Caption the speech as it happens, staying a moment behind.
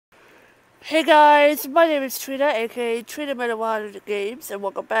Hey guys, my name is Trina, aka Trina Metawater Games, and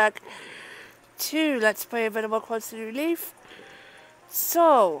welcome back to Let's Play Venom Quest Relief.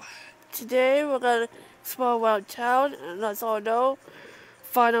 So, today we're gonna explore around town, and as all know,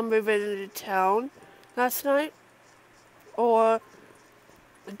 final moving into town last night, or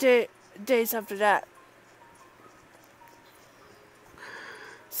days after that.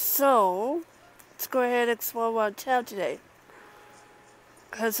 So, let's go ahead and explore around town today.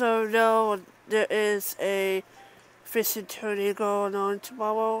 As I know, there is a fishing tourney going on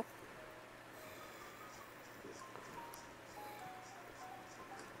tomorrow.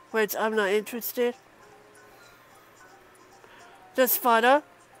 Which I'm not interested. Just fodder.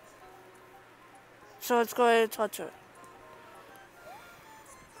 So let's go ahead and touch her.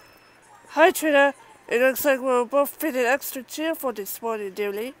 Hi Trina, it looks like we're both feeling extra cheerful this morning,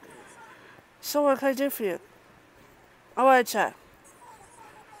 dearly. So what can I do for you? Alright, chat.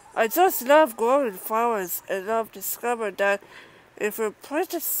 I just love growing flowers and love discovering that if we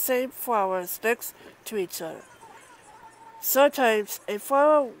put the same flowers next to each other, sometimes a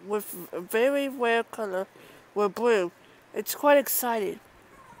flower with a very rare color will bloom. It's quite exciting.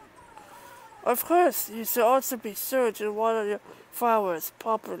 Of course, you should also be sure to water your flowers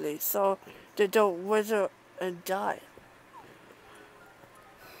properly so they don't wither and die.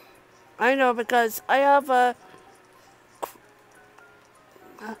 I know because I have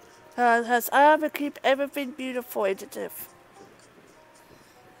to keep everything beautiful in the diff.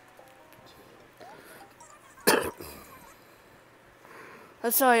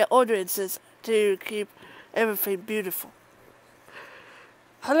 I'm sorry, ordinances to keep everything beautiful.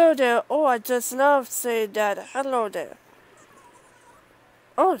 Hello there. Oh, I just love saying that. Hello there.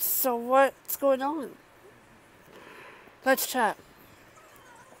 Oh, so what's going on? Let's chat.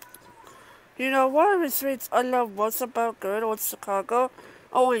 You know, one of the streets I love most about good old Chicago?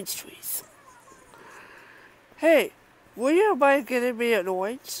 Orange trees. Hey, will you mind getting me an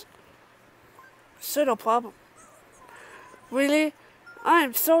orange? Sure, no problem. Really? I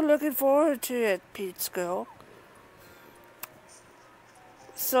am so looking forward to it, Pete's girl.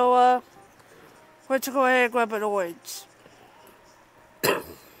 So, why don't you go ahead and grab an orange?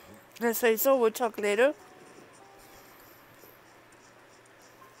 Let's say so, we'll talk later.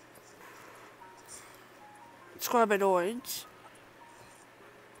 Let's grab an orange.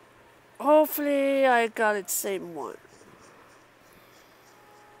 Hopefully, I got it same one.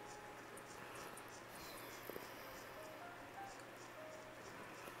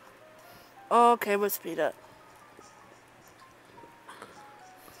 Okay, we'll speed up.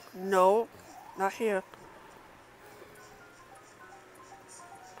 No, not here.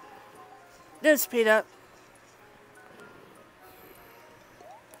 Let's speed up.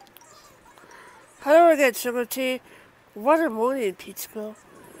 Hello again, Sugar Tea. What a morning, Pete's girl.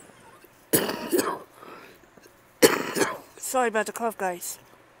 Sorry about the cough, guys.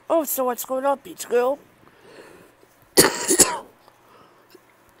 Oh, so what's going on, Pete's girl?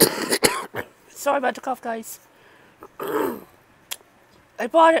 Sorry about the cough, guys. I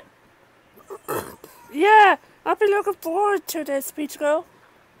bought it. Yeah, I've been looking forward to this, Peach Girl.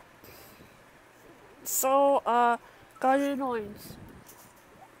 So, got your noise.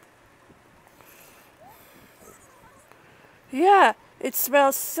 Yeah, it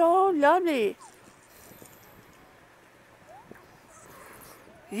smells so yummy.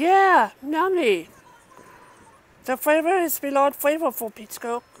 Yeah, yummy. The flavor is beyond flavorful, Peach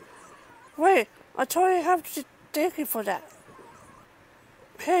Girl. Wait, I totally have to thank you for that.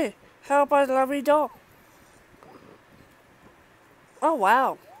 Hey, how about a lovely dog? Oh,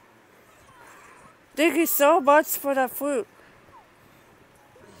 wow. Thank you so much for that fruit.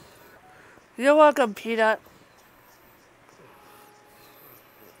 You're welcome, Peanut.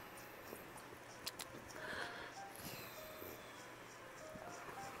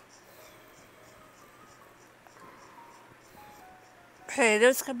 Hey,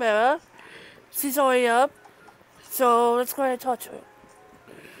 there's Camilla. She's already up. So, let's go ahead and talk to her.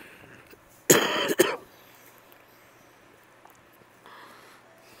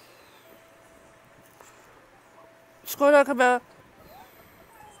 What's going on, Camilla?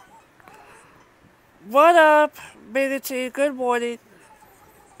 What up, Biggity? Good morning.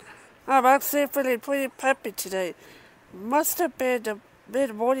 I'm actually feeling pretty peppy today. Must have been the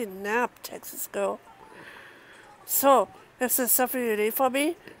mid-morning nap, Texas girl. So, is there something you need from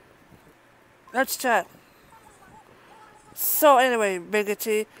me? Let's chat. So anyway,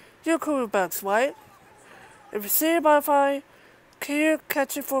 Biggity, you're cool with bugs, right? If you see a butterfly, can you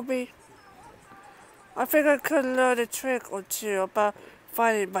catch it for me? I think I could learn a trick or two about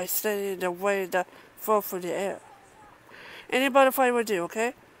finding by studying the way that fall through the air. Any butterfly will do,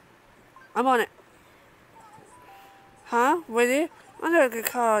 okay? I'm on it. Huh? Really? I'm gonna get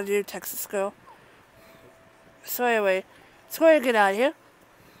caught on you, Texas girl. So anyway, let's go ahead and get out of here.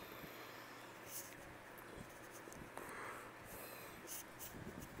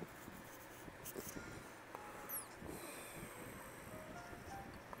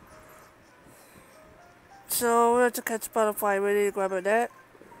 So we have to catch a butterfly. We need to grab a net.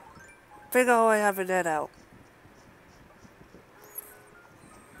 Figure out how I have a net out.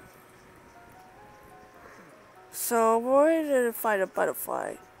 So we're ready to find a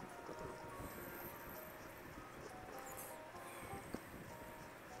butterfly.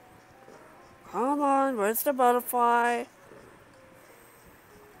 Come on, where's the butterfly?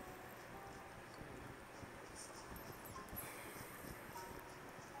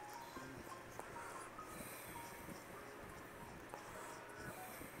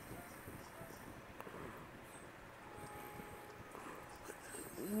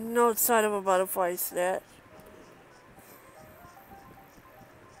 No sign of a butterfly's net.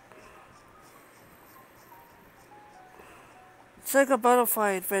 It's like a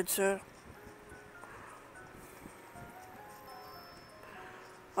butterfly adventure.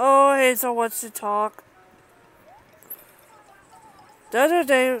 Oh, Hazel wants to talk. The other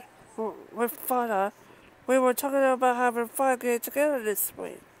day with Fana, we were talking about having fun getting together this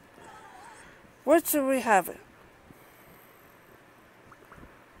spring. Where should we have it?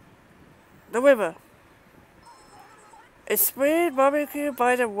 The river. A spring barbecue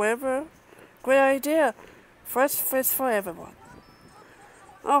by the river? Great idea. Fresh fish for everyone.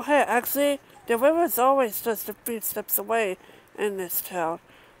 Oh, hey, actually, the river is always just a few steps away in this town.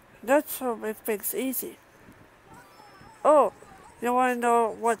 That's what makes things easy. Oh, you want to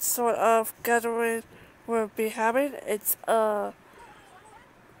know what sort of gathering we'll be having? It's a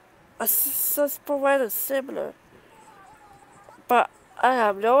suspect similar. But I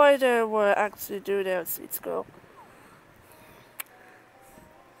have no idea what I actually do there, Seeds Girl.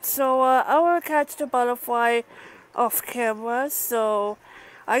 So, I want to catch the butterfly off camera, so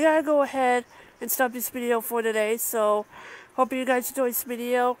I gotta go ahead and stop this video for today. So, hope you guys enjoyed this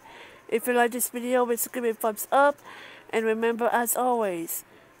video. If you like this video, make sure to give me a thumbs up. And remember, as always,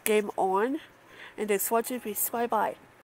 game on. And thanks for watching. Peace. Bye-bye.